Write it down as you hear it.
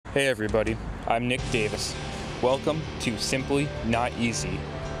Hey everybody, I'm Nick Davis. Welcome to Simply Not Easy,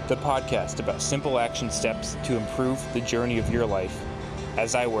 the podcast about simple action steps to improve the journey of your life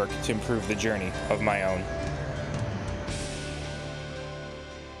as I work to improve the journey of my own.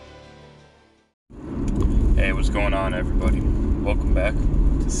 Hey, what's going on everybody? Welcome back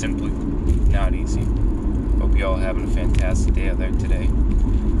to Simply Not Easy. Hope you all having a fantastic day out there today.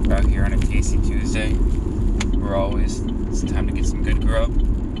 We're out here on a tasty Tuesday. It's time to get some good grub.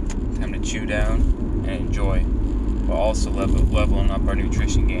 Time to chew down and enjoy, while also leveling up our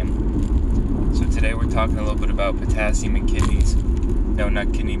nutrition game. So today we're talking a little bit about potassium in kidneys. No,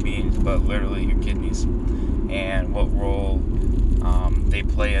 not kidney beans, but literally your kidneys, and what role they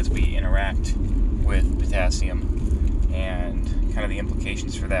play as we interact with potassium, and kind of the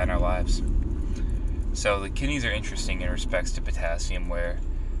implications for that in our lives. So the kidneys are interesting in respects to potassium, where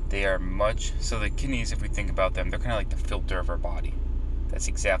they are the kidneys, if we think about them, they're kind of like the filter of our body. That's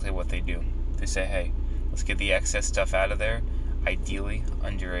exactly what they do. They say, hey, let's get the excess stuff out of there, ideally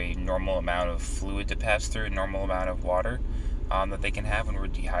under a normal amount of fluid to pass through, a normal amount of water that they can have when we're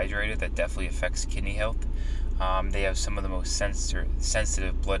dehydrated. That definitely affects kidney health. They have some of the most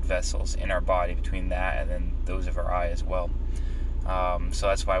sensitive blood vessels in our body, between that and then those of our eye as well. So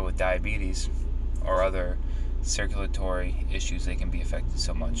that's why with diabetes or other circulatory issues, they can be affected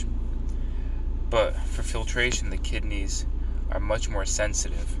so much. But for filtration, the kidneys are much more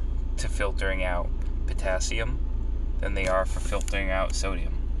sensitive to filtering out potassium than they are for filtering out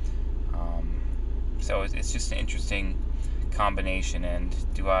sodium. So it's just an interesting combination. And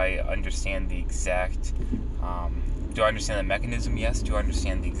do I understand the mechanism? Yes. Do I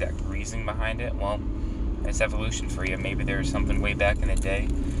understand the exact reasoning behind it? Well, it's evolution for you. Maybe there's something way back in the day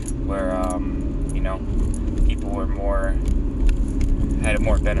where people were had it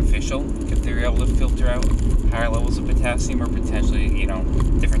more beneficial if they were able to filter out higher levels of potassium, or potentially,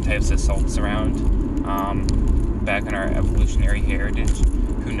 different types of salts around back in our evolutionary heritage.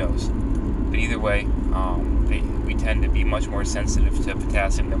 Who knows? But either way, we tend to be much more sensitive to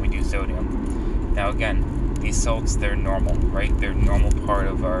potassium than we do sodium. Now again, these salts, they're normal, right? They're a normal part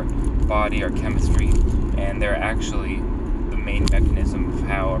of our body, our chemistry, and they're actually the main mechanism of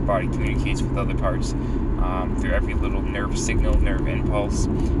how our body communicates with other parts. Through every little nerve signal, nerve impulse,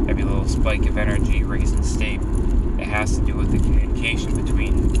 every little spike of energy, raise and state. It has to do with the communication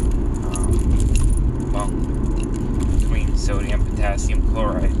between sodium, potassium,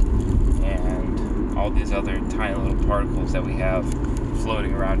 chloride, and all these other tiny little particles that we have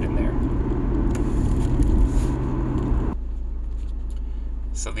floating around in there.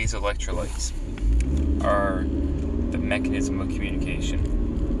 So these electrolytes are the mechanism of communication.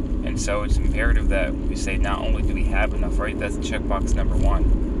 And so it's imperative that we say not only do we have enough, right? That's checkbox number one,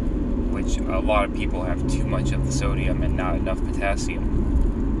 which a lot of people have too much of the sodium and not enough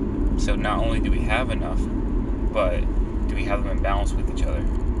potassium. So not only do we have enough, but do we have them in balance with each other?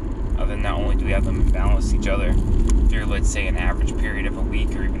 Then not only do we have them in balance with each other through, let's say, an average period of a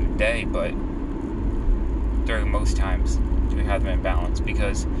week or even a day, but during most times do we have them in balance?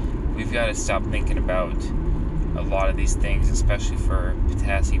 Because we've got to stop thinking about a lot of these things, especially for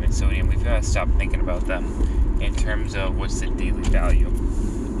potassium and sodium. We've got to stop thinking about them in terms of what's the daily value,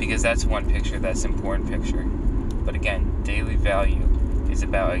 because that's one picture, that's an important picture. But again, daily value is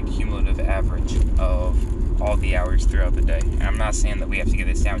about a cumulative average of all the hours throughout the day. And I'm not saying that we have to get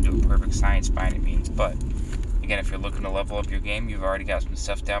this down to a perfect science by any means, but again, if you're looking to level up your game, you've already got some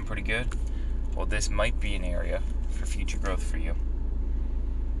stuff down pretty good, well, this might be an area for future growth for you.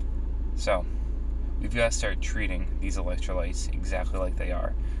 So we've got to start treating these electrolytes exactly like they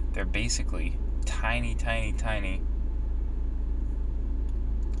are. They're basically tiny, tiny, tiny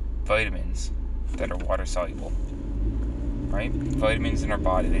vitamins that are water soluble, right? Vitamins in our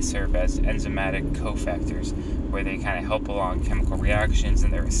body, they serve as enzymatic cofactors, where they kind of help along chemical reactions,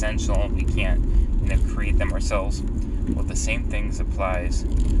 and they're essential, and we can't create them ourselves. Well, the same things applies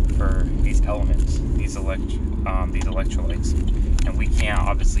for these elements, these electrolytes, and we can't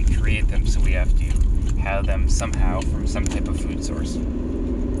obviously create them, so we have to have them somehow from some type of food source.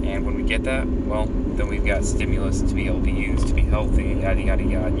 And when we get that, well, then we've got stimulus to be able to use to be healthy, yada yada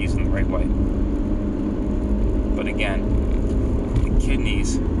yada, used in the right way. But again, the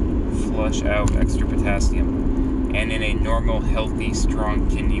kidneys flush out extra potassium, and in a normal, healthy, strong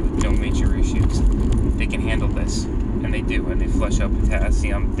kidney with no major issues, they can handle this, and they do, and they flush out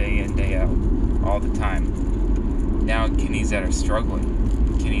potassium day in, day out, all the time. Now, kidneys that are struggling,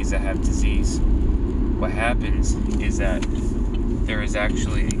 kidneys that have disease, what happens is that there is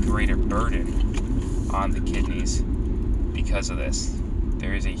actually a greater burden on the kidneys because of this.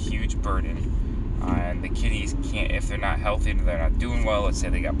 There is a huge burden And the kidneys can't, if they're not healthy, they're not doing well, let's say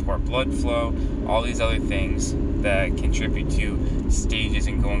they got poor blood flow, all these other things that contribute to stages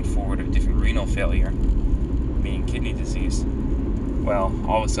and going forward of different renal failure, meaning kidney disease. Well,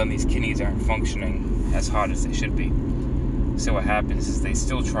 all of a sudden these kidneys aren't functioning as hot as they should be. So what happens is they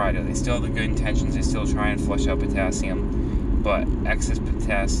still they still have the good intentions, they still try and flush out potassium, but excess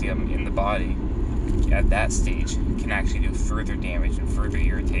potassium in the body at that stage can actually do further damage and further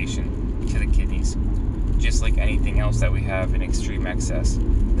irritation to the kidneys, just like anything else that we have in extreme excess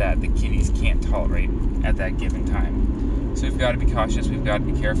that the kidneys can't tolerate at that given time. So we've got to be cautious, we've got to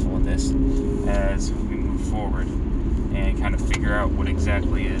be careful in this as we move forward and kind of figure out what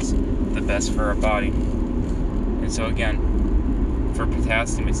exactly is the best for our body. And so again, for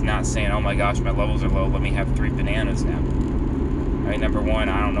potassium, it's not saying, oh my gosh, my levels are low, let me have 3 bananas now. Right, number one,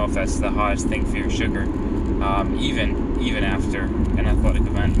 I don't know if that's the hottest thing for your sugar. Even after an athletic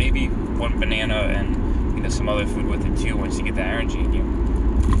event, maybe 1 banana and some other food with it too once you get that energy in you.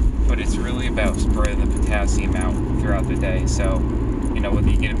 But it's really about spreading the potassium out throughout the day. So, whether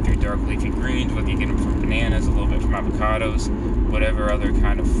you get them through dark leafy greens, whether you get them from bananas, a little bit from avocados, whatever other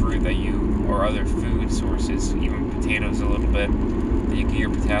kind of fruit or other food sources, even potatoes a little bit, that you get your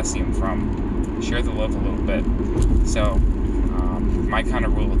potassium from, share the love a little bit. So, my kind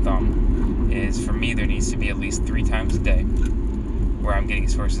of rule of thumb is, for me, there needs to be at least 3 times a day where I'm getting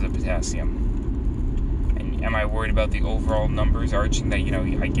sources of potassium. And am I worried about the overall numbers arching that,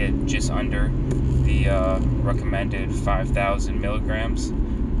 I get just under the recommended 5,000 milligrams,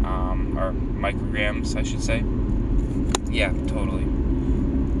 or micrograms, I should say? Yeah, totally.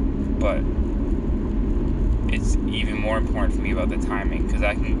 But it's even more important for me about the timing, because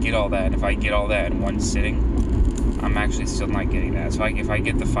I can get all that, and if I get all that in one sitting, I'm actually still not getting that. So if I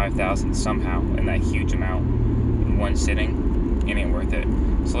get the 5,000 somehow in that huge amount in one sitting, it ain't worth it.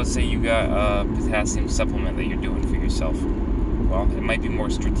 So let's say you got a potassium supplement that you're doing for yourself. Well, it might be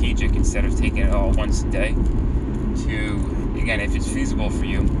more strategic, instead of taking it all once a day, to, again, if it's feasible for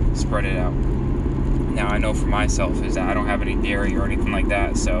you, spread it out. Now, I know for myself is that I don't have any dairy or anything like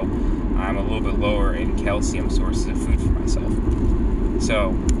that, so I'm a little bit lower in calcium sources of food for myself. So,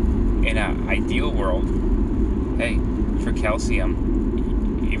 in an ideal world, hey, for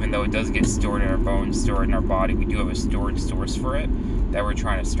calcium, even though it does get stored in our bones, stored in our body, we do have a stored source for it that we're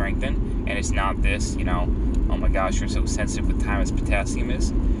trying to strengthen, and it's not this, oh my gosh, you're so sensitive with time as potassium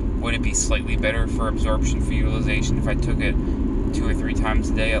is. Would it be slightly better for absorption, for utilization, if I took it 2 or 3 times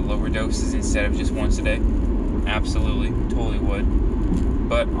a day at lower doses instead of just once a day? Absolutely, totally would.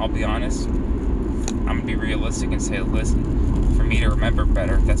 But I'll be honest, I'm going to be realistic and say, listen, for me to remember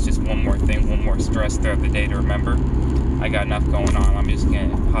better, that's just one more thing, one more stress throughout the day to remember. I got enough going on, I'm just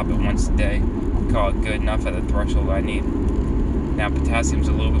going to pop it once a day, call it good enough at the threshold I need. Now, potassium's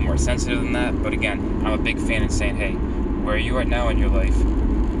a little bit more sensitive than that, but again, I'm a big fan of saying, hey, where you are now in your life,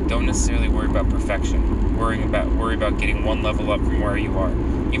 don't necessarily worry about perfection. Worry about getting one level up from where you are.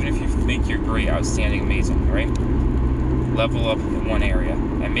 Even if you think you're great, outstanding, amazing, right? Level up in one area.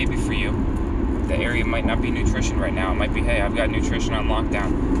 And maybe for you, the area might not be nutrition right now. It might be, hey, I've got nutrition on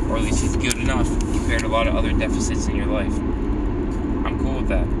lockdown, or at least it's good enough compared to a lot of other deficits in your life. I'm cool with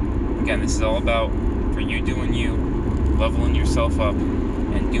that. Again, this is all about, for you doing you, leveling yourself up,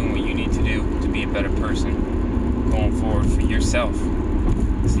 and doing what you need to do to be a better person going forward for yourself.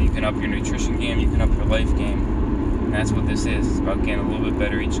 So you can up your nutrition game, you can up your life game, and that's what this is. It's about getting a little bit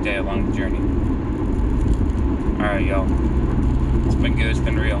better each day along the journey. Alright, y'all. It's been good, it's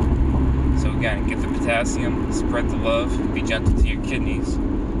been real. So again, get the potassium, spread the love, be gentle to your kidneys,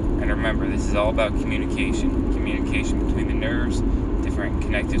 and remember, this is all about communication. Communication between the nerves, different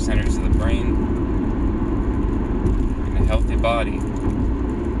connective centers of the brain, and a healthy body.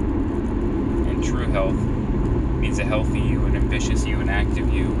 And true health means a healthy you, an ambitious you, an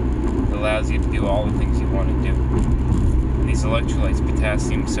active you that allows you to do all the things you want to do. And these electrolytes,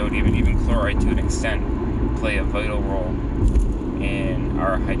 potassium, sodium, and even chloride to an extent, play a vital role in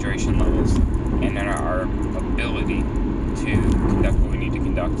our hydration levels and in our ability to conduct what we need to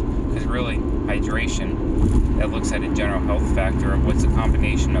conduct. Because really, hydration, that looks at a general health factor of what's a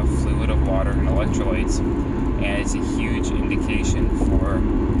combination of fluid, of water, and electrolytes, and it's a huge indication for,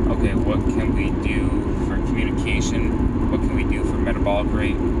 okay, what can we do for communication, what can we do for metabolic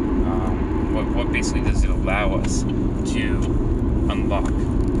rate, what basically does it allow us to unlock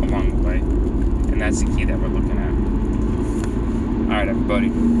along the way. And that's the key that we're looking at. Alright, everybody.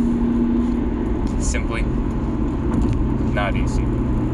 Simply not easy.